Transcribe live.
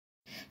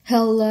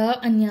Hello,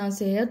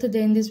 안녕하세요.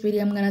 Today in this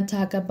video, I'm going to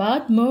talk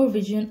about More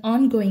Vision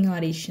ongoing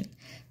audition.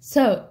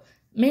 So,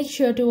 make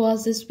sure to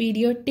watch this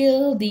video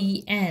till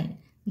the end.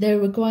 The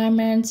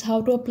requirements,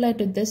 how to apply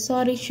to this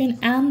audition,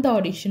 and the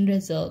audition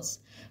results.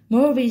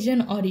 More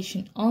Vision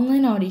audition,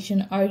 online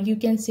audition, or you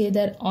can say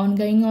that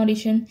ongoing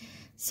audition.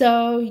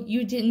 So,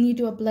 you need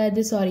to apply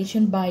this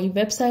audition by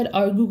website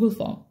or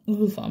Google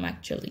Form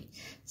actually.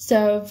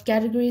 So,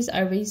 categories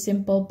are very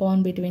simple,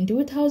 born between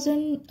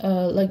 2000,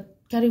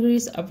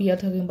 categories we are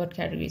talking about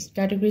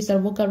categories are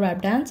vocal,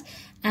 rap, dance,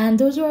 and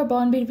those who are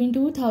born between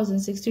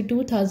 2006 to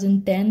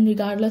 2010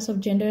 regardless of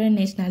gender and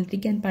nationality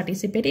can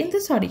participate in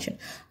this audition.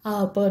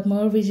 I'll put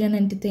More Vision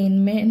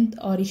Entertainment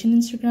audition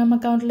Instagram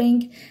account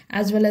link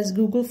as well as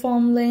Google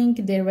Form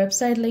link, their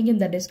website link in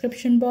the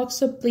description box,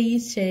 so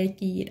please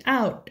check it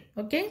out.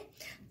 Okay,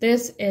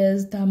 this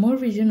is the More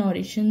Vision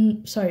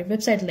audition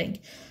website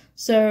link.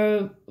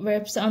 So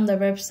on the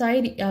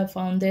website, I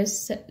found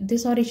this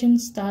audition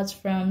starts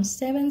from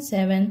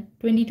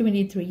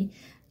 7/7/2023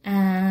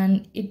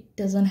 and it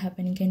doesn't have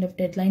any kind of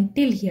deadline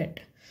till yet.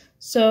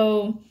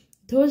 So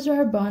those who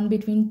are born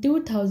between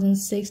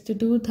 2006 to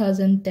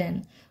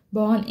 2010,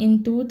 born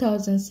in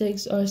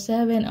 2006 or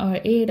 7 or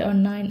 8 or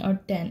 9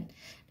 or 10,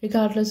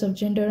 regardless of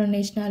gender or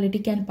nationality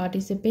can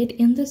participate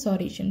in this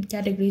audition.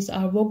 Categories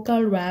are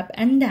vocal, rap,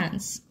 and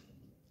dance.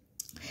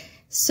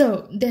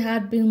 So, they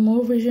had been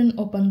More Vision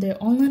open their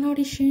online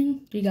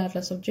audition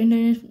regardless of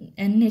gender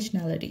and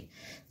nationality.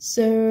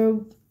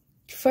 So,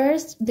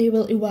 first they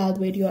will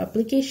evaluate your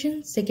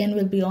application, second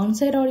will be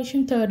on-site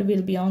audition, third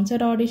will be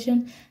on-site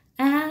audition,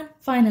 and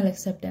final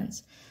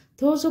acceptance.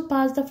 Those who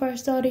pass the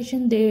first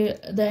audition, the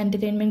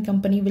entertainment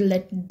company will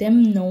let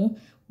them know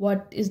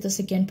what is the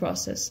second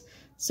process.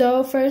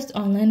 So, first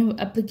online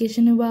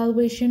application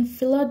evaluation,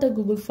 fill out the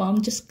Google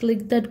form, just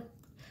click that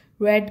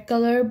red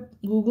color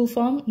Google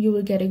form, you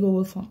will get a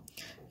Google form.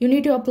 You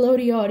need to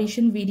upload your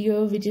audition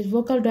video, which is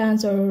vocal,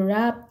 dance, or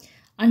rap,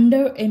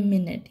 under a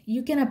minute.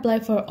 You can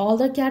apply for all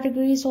the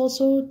categories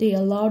also, they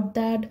allowed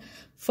that.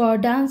 For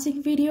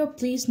dancing video,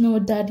 please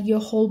note that your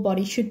whole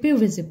body should be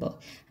visible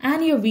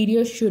and your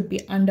video should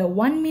be under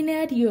 1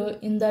 minute.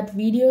 In that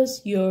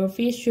videos, your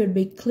face should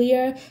be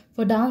clear.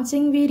 For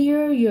dancing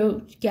video,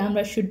 your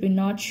camera should be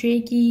not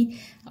shaky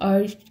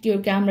or your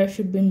camera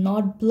should be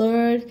not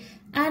blurred.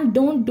 And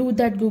don't do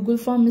that Google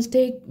form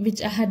mistake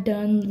which I had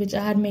done, which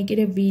I had made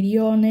a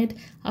video on it.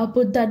 I'll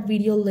put that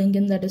video link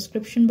in the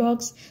description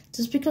box.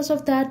 Just because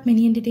of that,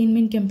 many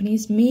entertainment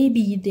companies,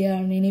 maybe they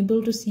are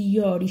unable to see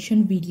your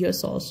audition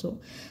videos also.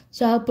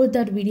 So I'll put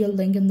that video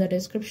link in the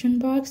description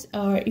box.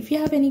 Or if you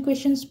have any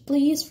questions,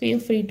 please feel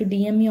free to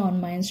DM me on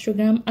my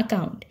Instagram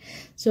account.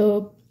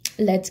 So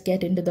let's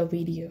get into the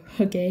video.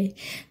 Okay,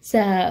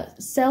 so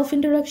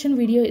self-introduction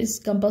video is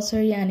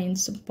compulsory and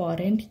it's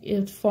important.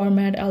 Its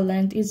format or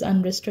length is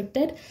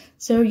unrestricted.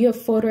 So your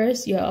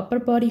photos, your upper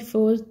body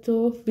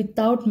photo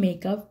without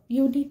makeup,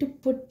 you need to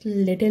put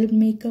little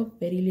makeup,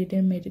 very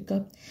little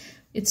makeup,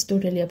 it's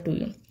totally up to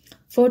you.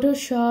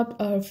 Photoshop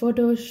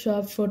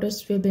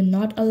photos will be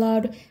not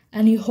allowed,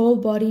 and your whole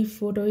body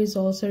photo is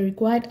also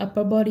required.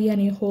 Upper body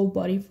and your whole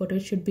body photo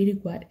should be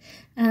required.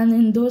 And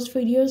in those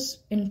photos,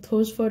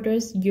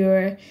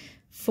 your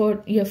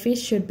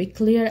face should be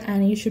clear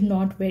and you should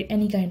not wear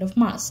any kind of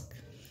mask.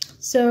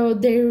 So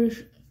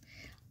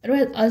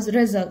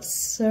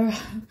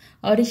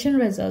audition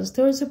results.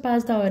 Those who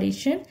pass the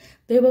audition,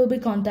 they will be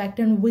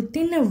contacted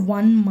within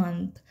 1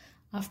 month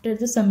after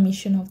the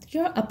submission of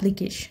your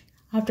application.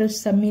 After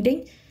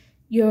submitting,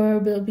 you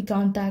will be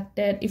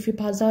contacted. If you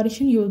pass the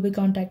audition, you will be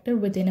contacted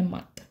within a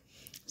month.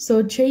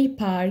 So Jay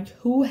Park,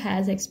 who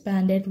has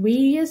expanded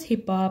various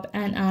hip-hop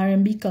and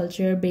R&B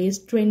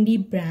culture-based trendy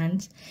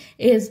brands,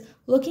 is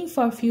looking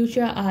for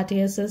future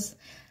artists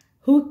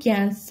who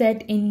can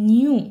set a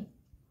new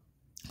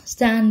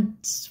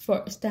standards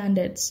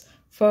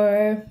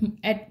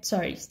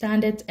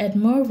at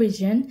More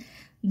Vision,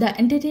 the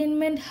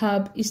entertainment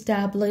hub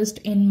established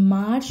in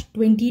March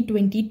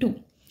 2022.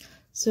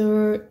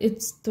 So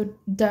it's the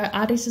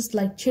artists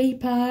like Jay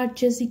Park,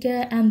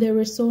 Jessica, and there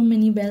were so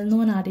many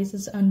well-known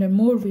artists under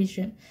More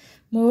Vision.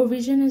 More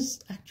Vision is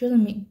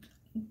actually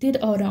did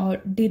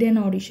an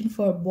audition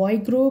for a boy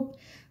group.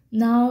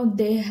 Now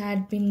they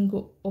had been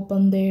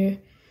open their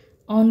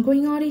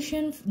ongoing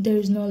audition. There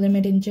is no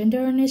limit in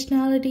gender or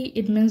nationality.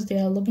 It means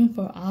they are looking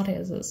for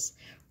artists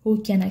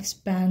who can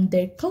expand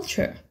their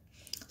culture.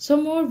 So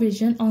More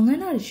Vision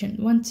online audition.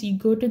 Once you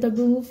go to the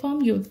Google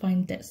form, you'll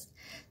find this.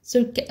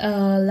 So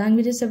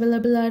languages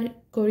available are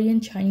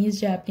Korean,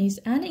 Chinese, Japanese,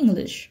 and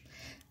English.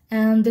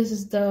 And this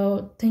is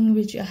the thing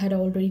which I had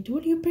already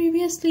told you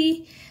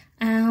previously.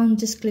 And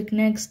just click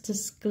next,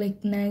 just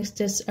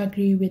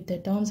agree with the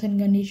terms and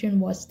conditions,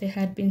 what they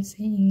had been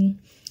saying.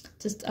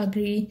 Just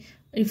agree.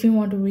 If you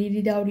want to read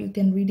it out, you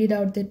can read it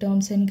out, the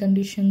terms and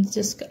conditions.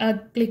 Just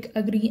click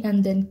agree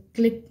and then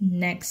click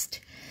next.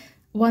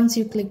 Once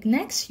you click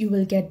next, you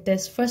will get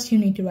this. First, you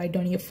need to write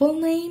down your full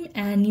name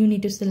and you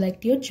need to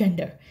select your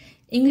gender.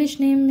 English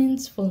name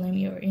means full name,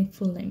 your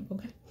full name.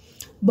 Okay.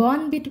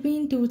 Born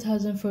between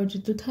 2004 to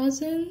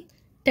 2000,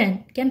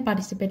 10 can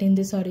participate in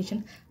this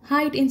audition.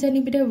 Height in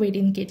centimeter, weight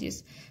in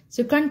kgs.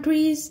 So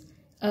countries,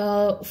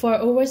 for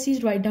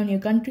overseas, write down your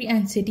country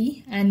and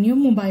city and your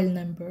mobile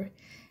number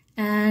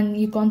and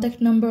your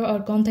contact number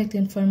or contact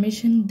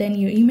information, then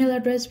your email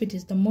address, which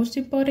is the most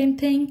important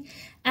thing,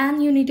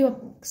 and you need to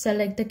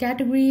select the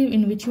category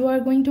in which you are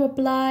going to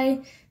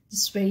apply.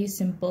 It's very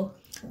simple.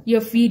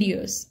 Your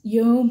videos,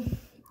 you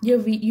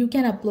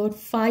can upload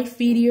 5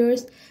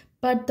 videos,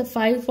 but the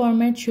file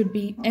format should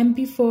be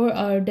MP4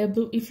 or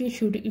W. If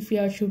you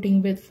are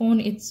shooting with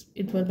phone,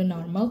 it will be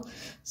normal.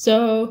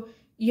 So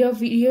your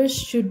videos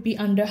should be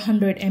under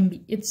 100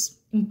 MB. It's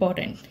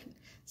important.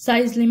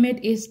 Size limit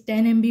is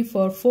 10 MB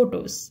for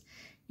photos.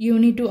 You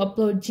need to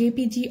upload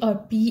JPG or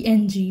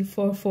PNG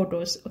for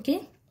photos.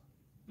 Okay.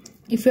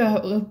 If you are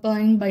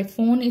applying by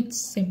phone, it's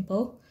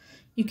simple.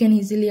 You can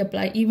easily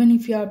apply. Even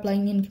if you are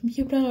applying in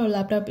computer or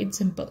laptop, it's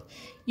simple.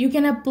 You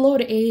can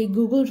upload a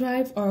Google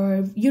Drive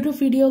or YouTube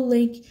video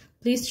link.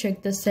 Please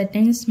check the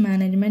settings,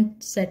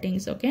 management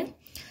settings. Okay.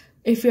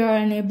 If you are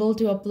unable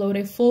to upload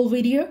a full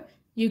video,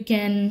 you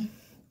can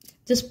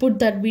just put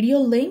that video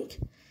link.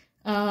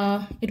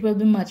 It will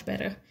be much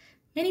better.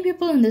 Many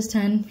people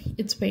understand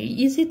it's very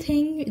easy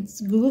thing. It's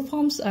Google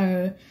Forms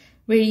are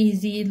very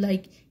easy,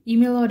 like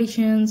email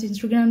auditions,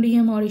 Instagram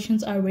DM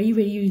auditions are very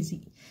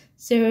easy.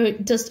 So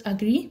just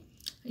agree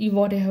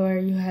whatever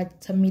you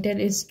had submitted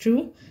is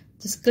true.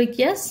 Just click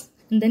yes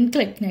and then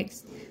click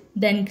next,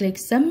 then click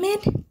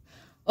submit.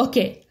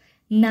 Okay,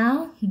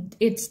 now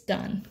it's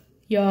done.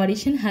 Your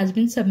audition has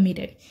been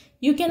submitted.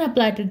 You can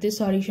apply to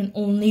this audition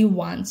only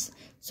once,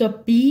 so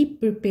be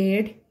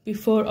prepared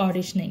before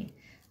auditioning.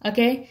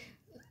 Okay,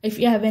 if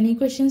you have any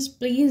questions,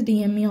 please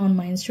DM me on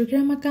my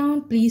Instagram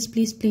account. Please.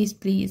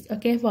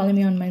 Okay, follow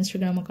me on my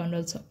Instagram account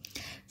also.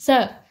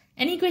 So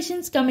any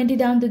questions, comment it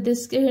down to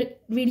this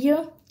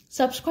video.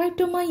 Subscribe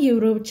to my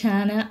YouTube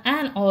channel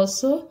and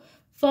also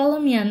follow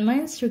me on my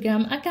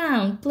Instagram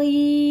account,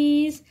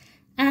 please.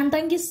 And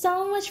thank you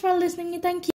so much for listening. Thank you.